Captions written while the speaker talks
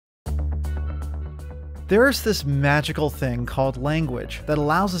There's this magical thing called language that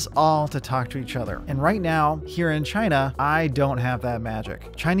allows us all to talk to each other. And right now, here in China, I don't have that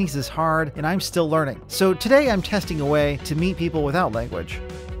magic. Chinese is hard and I'm still learning. So today I'm testing a way to meet people without language.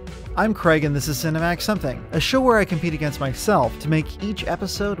 I'm Craig and this is Cinemax Something, a show where I compete against myself to make each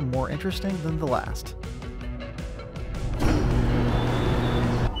episode more interesting than the last.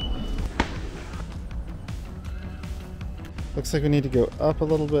 Looks like we need to go up a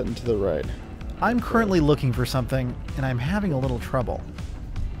little bit and to the right. I'm currently looking for something, and I'm having a little trouble.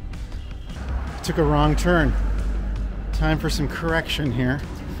 Took a wrong turn. Time for some correction here.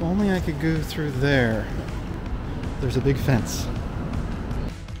 If only I could go through there. There's a big fence.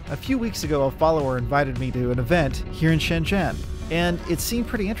 A few weeks ago, a follower invited me to an event here in Shenzhen, and it seemed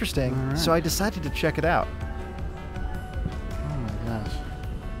pretty interesting, so I decided to check it out. Oh my gosh.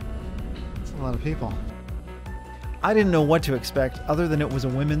 That's a lot of people. I didn't know what to expect other than it was a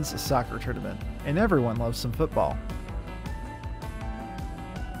women's soccer tournament, and everyone loves some football.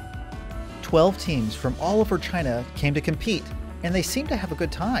 12 teams from all over China came to compete, and they seemed to have a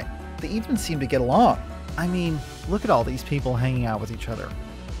good time. They even seemed to get along. I mean, look at all these people hanging out with each other.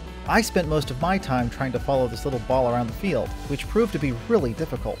 I spent most of my time trying to follow this little ball around the field, which proved to be really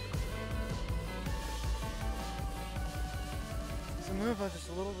difficult. So move just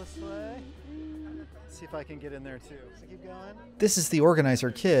a little this way. See if I can get in there too. So keep going. This is the organizer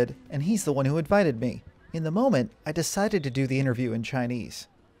kid, and he's the one who invited me. In the moment, I decided to do the interview in Chinese.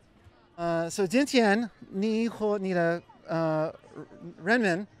 So 今天你和你的人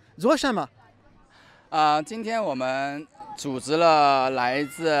们做什么？今天我们组织了来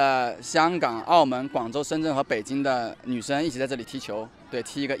自香港、澳门、广州、深圳和北京的女生一起在这里踢球，对，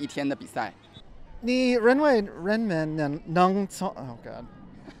踢一天的比赛。你认为人们能从 Oh God.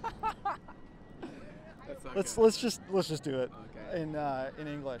 Let's just do it in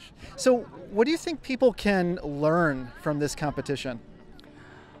English. So, what do you think people can learn from this competition?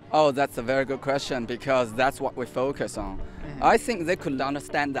 Oh, that's a very good question because that's what we focus on. I think they could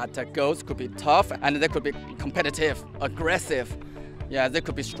understand that goals could be tough and they could be competitive, aggressive. Yeah, they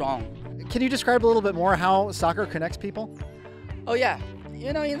could be strong. Can you describe a little bit more how soccer connects people? Oh yeah,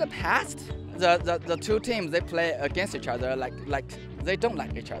 you know, in the past, the two teams they play against each other like they don't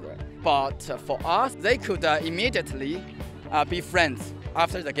like each other. But for us, they could immediately be friends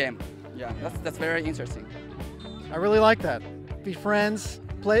after the game. Yeah, that's very interesting. I really like that. Be friends,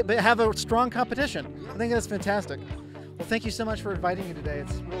 play, but have a strong competition. I think that's fantastic. Well, thank you so much for inviting me today.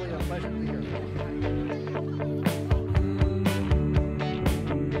 It's really a pleasure to be here.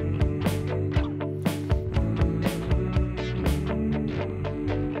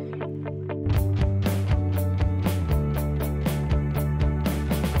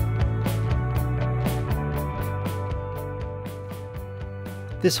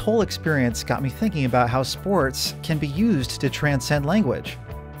 This whole experience got me thinking about how sports can be used to transcend language.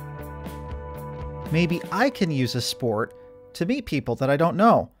 Maybe I can use a sport to meet people that I don't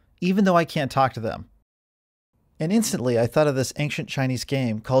know, even though I can't talk to them. And instantly I thought of this ancient Chinese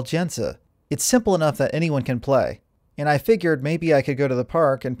game called Jianzi. It's simple enough that anyone can play, and I figured maybe I could go to the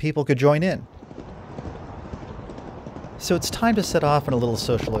park and people could join in. So it's time to set off on a little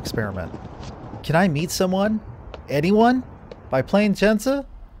social experiment. Can I meet someone? Anyone? By playing Jianzi?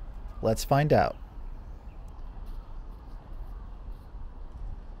 Let's find out.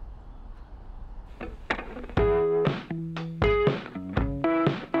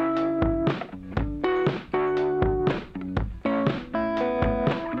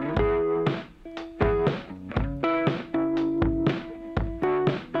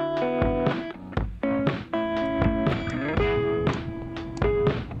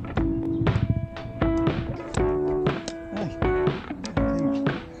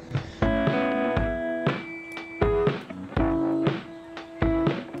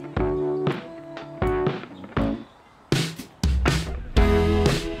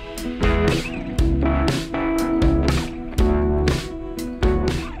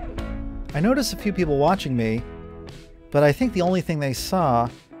 I noticed a few people watching me, but I think the only thing they saw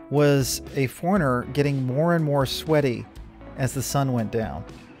was a foreigner getting more and more sweaty as the sun went down.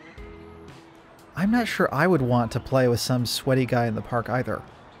 I'm not sure I would want to play with some sweaty guy in the park either.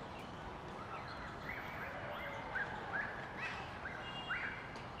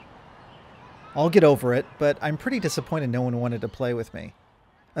 I'll get over it, but I'm pretty disappointed no one wanted to play with me.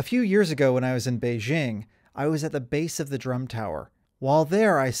 A few years ago when I was in Beijing, I was at the base of the drum tower. While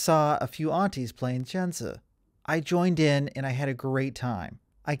there, I saw a few aunties playing Jianzi. I joined in and I had a great time.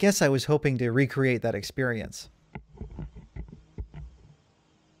 I guess I was hoping to recreate that experience.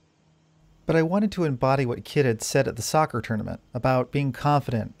 But I wanted to embody what Kid had said at the soccer tournament about being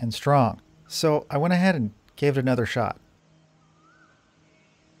confident and strong. So I went ahead and gave it another shot.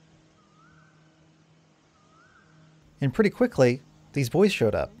 And pretty quickly, these boys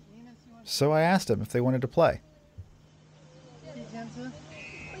showed up. So I asked them if they wanted to play.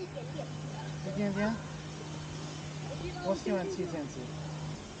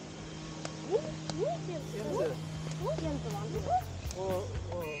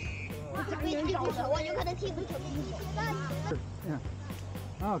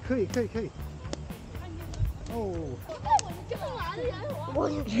 Oh, 可以可以可以。哦。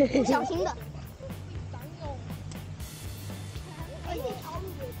小心的。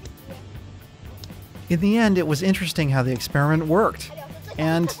 In the end, it was interesting how the experiment worked.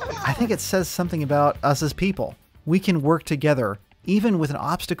 And I think it says something about us as people. We can work together, even with an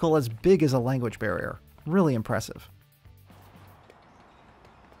obstacle as big as a language barrier. Really impressive.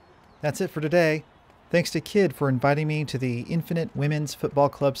 That's it for today. Thanks to Kid for inviting me to the Infinite Women's Football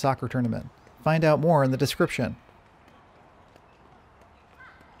Club Soccer Tournament. Find out more in the description.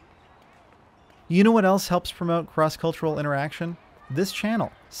 You know what else helps promote cross-cultural interaction? This channel,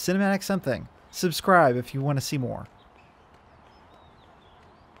 Cinematic Something. Subscribe if you want to see more.